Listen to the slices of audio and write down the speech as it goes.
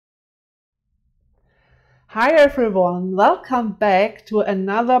Hi everyone, welcome back to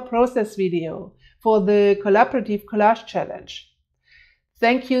another process video for the Collaborative Collage Challenge.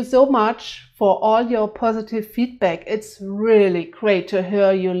 Thank you so much for all your positive feedback. It's really great to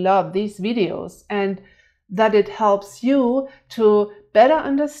hear you love these videos and that it helps you to better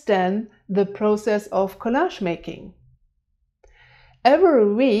understand the process of collage making.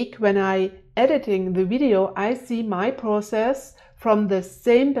 Every week when I editing the video, I see my process from the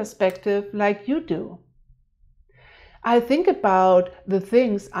same perspective like you do. I think about the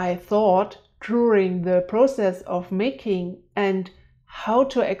things I thought during the process of making and how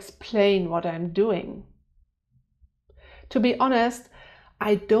to explain what I'm doing. To be honest,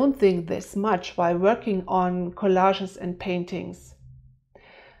 I don't think this much while working on collages and paintings.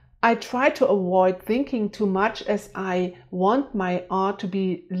 I try to avoid thinking too much as I want my art to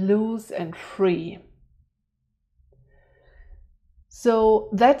be loose and free. So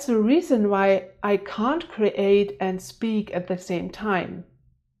that's the reason why I can't create and speak at the same time.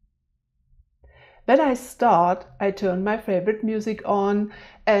 When I start, I turn my favorite music on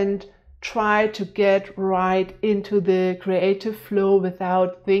and try to get right into the creative flow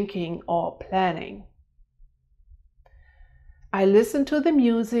without thinking or planning. I listen to the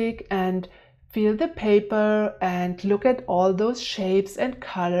music and feel the paper and look at all those shapes and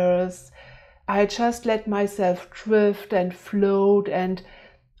colors. I just let myself drift and float, and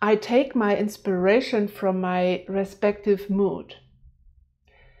I take my inspiration from my respective mood.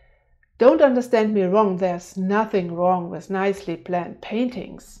 Don't understand me wrong, there's nothing wrong with nicely planned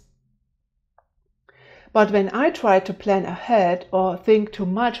paintings. But when I try to plan ahead or think too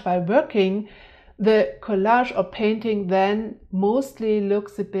much while working, the collage or painting then mostly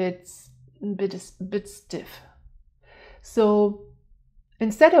looks a bit stiff. So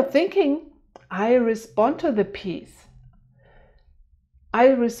instead of thinking, I respond to the piece. I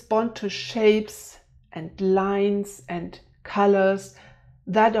respond to shapes and lines and colors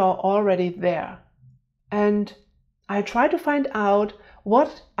that are already there. And I try to find out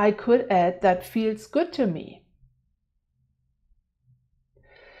what I could add that feels good to me.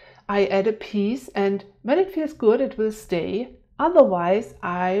 I add a piece, and when it feels good, it will stay. Otherwise,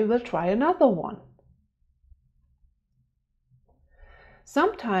 I will try another one.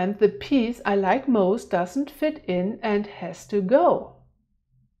 Sometimes the piece I like most doesn't fit in and has to go.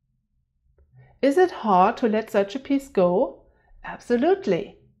 Is it hard to let such a piece go?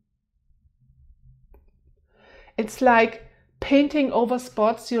 Absolutely. It's like painting over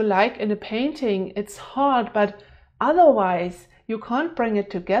spots you like in a painting. It's hard, but otherwise you can't bring it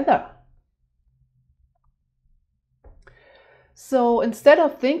together. So instead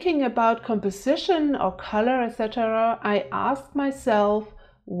of thinking about composition or color, etc., I ask myself,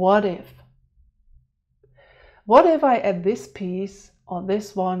 what if? What if I add this piece or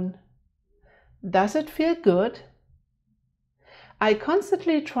this one? Does it feel good? I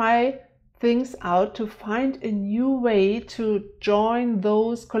constantly try things out to find a new way to join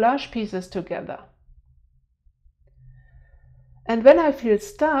those collage pieces together. And when I feel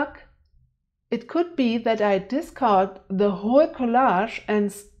stuck, it could be that I discard the whole collage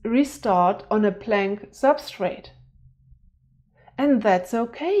and restart on a blank substrate. And that's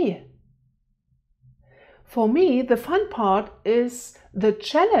okay. For me, the fun part is the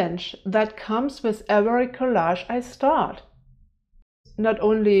challenge that comes with every collage I start. Not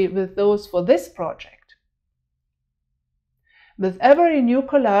only with those for this project. With every new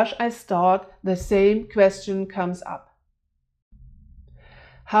collage I start, the same question comes up.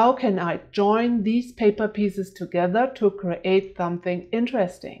 How can I join these paper pieces together to create something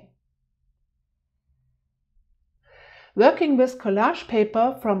interesting? Working with collage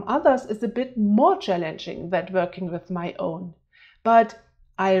paper from others is a bit more challenging than working with my own, but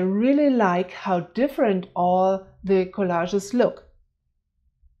I really like how different all the collages look.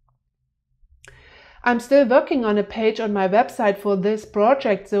 I'm still working on a page on my website for this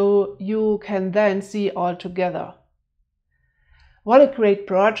project, so you can then see all together. What a great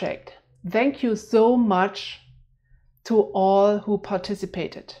project! Thank you so much to all who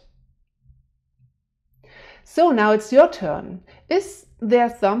participated. So now it's your turn. Is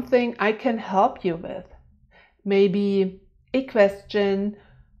there something I can help you with? Maybe a question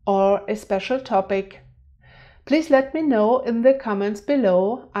or a special topic? Please let me know in the comments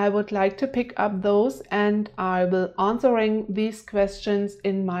below. I would like to pick up those and I will answering these questions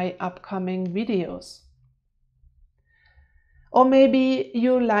in my upcoming videos. Or maybe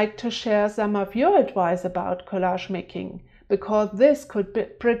you like to share some of your advice about collage making, because this could be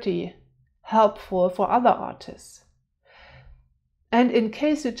pretty helpful for other artists. And in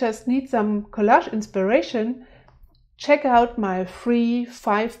case you just need some collage inspiration, check out my free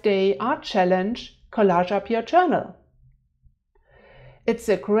 5-day art challenge Collage Up Your Journal. It's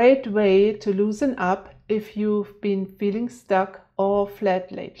a great way to loosen up if you've been feeling stuck or flat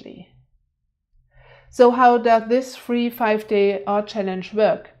lately. So how does this free 5-day art challenge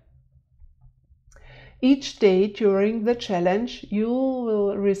work? Each day during the challenge, you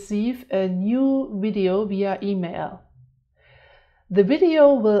will receive a new video via email. The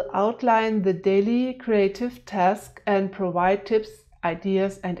video will outline the daily creative task and provide tips,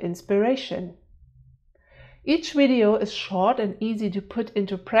 ideas, and inspiration. Each video is short and easy to put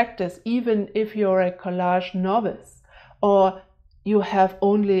into practice, even if you're a collage novice or you have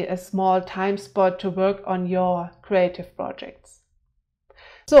only a small time spot to work on your creative projects.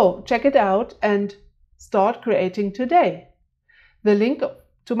 So check it out and start creating today. The link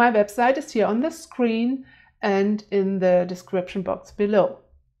to my website is here on the screen and in the description box below.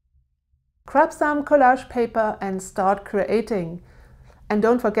 Grab some collage paper and start creating. And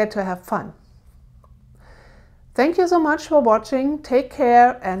don't forget to have fun. Thank you so much for watching. Take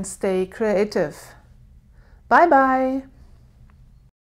care and stay creative. Bye bye.